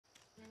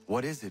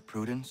What is it,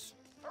 Prudence?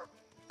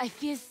 I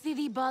feel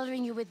silly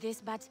bothering you with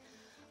this, but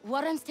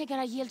Warren's taken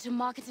a yield to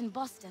market in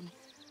Boston.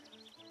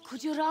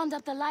 Could you round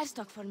up the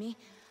livestock for me?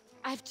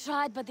 I've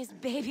tried, but this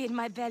baby in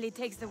my belly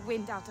takes the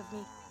wind out of me.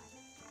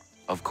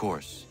 Of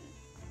course.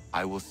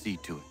 I will see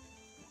to it.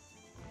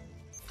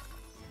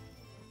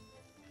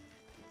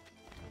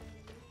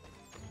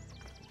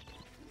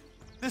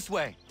 This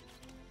way!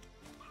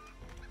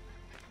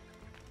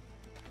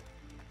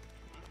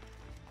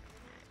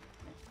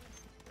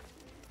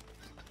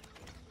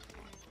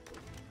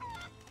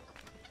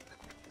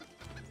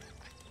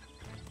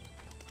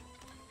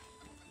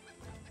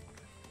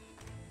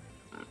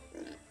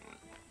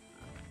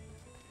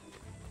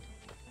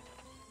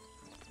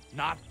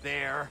 Not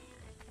there.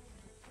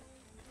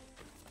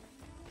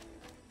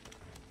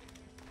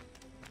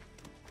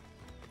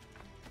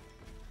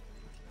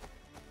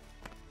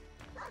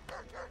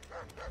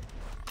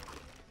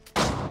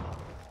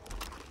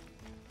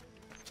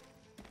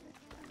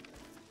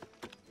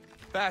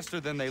 Faster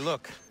than they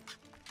look.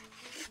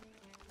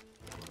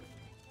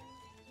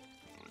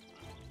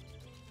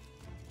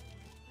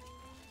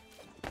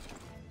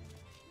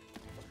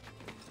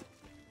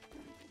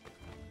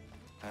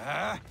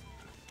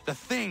 The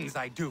things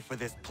I do for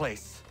this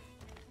place.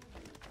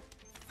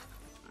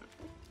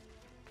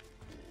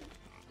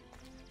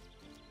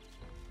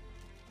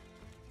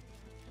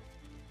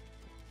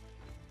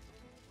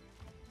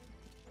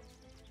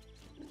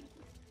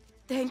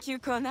 Thank you,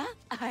 Connor.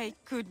 I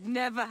could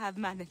never have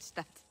managed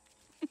that.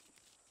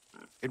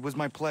 It was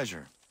my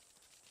pleasure.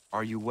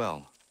 Are you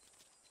well?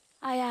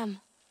 I am,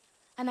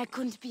 and I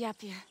couldn't be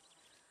happier.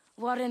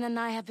 Warren and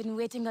I have been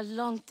waiting a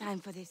long time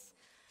for this.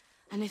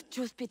 And if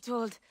truth be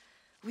told,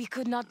 we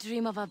could not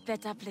dream of a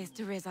better place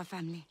to raise our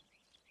family.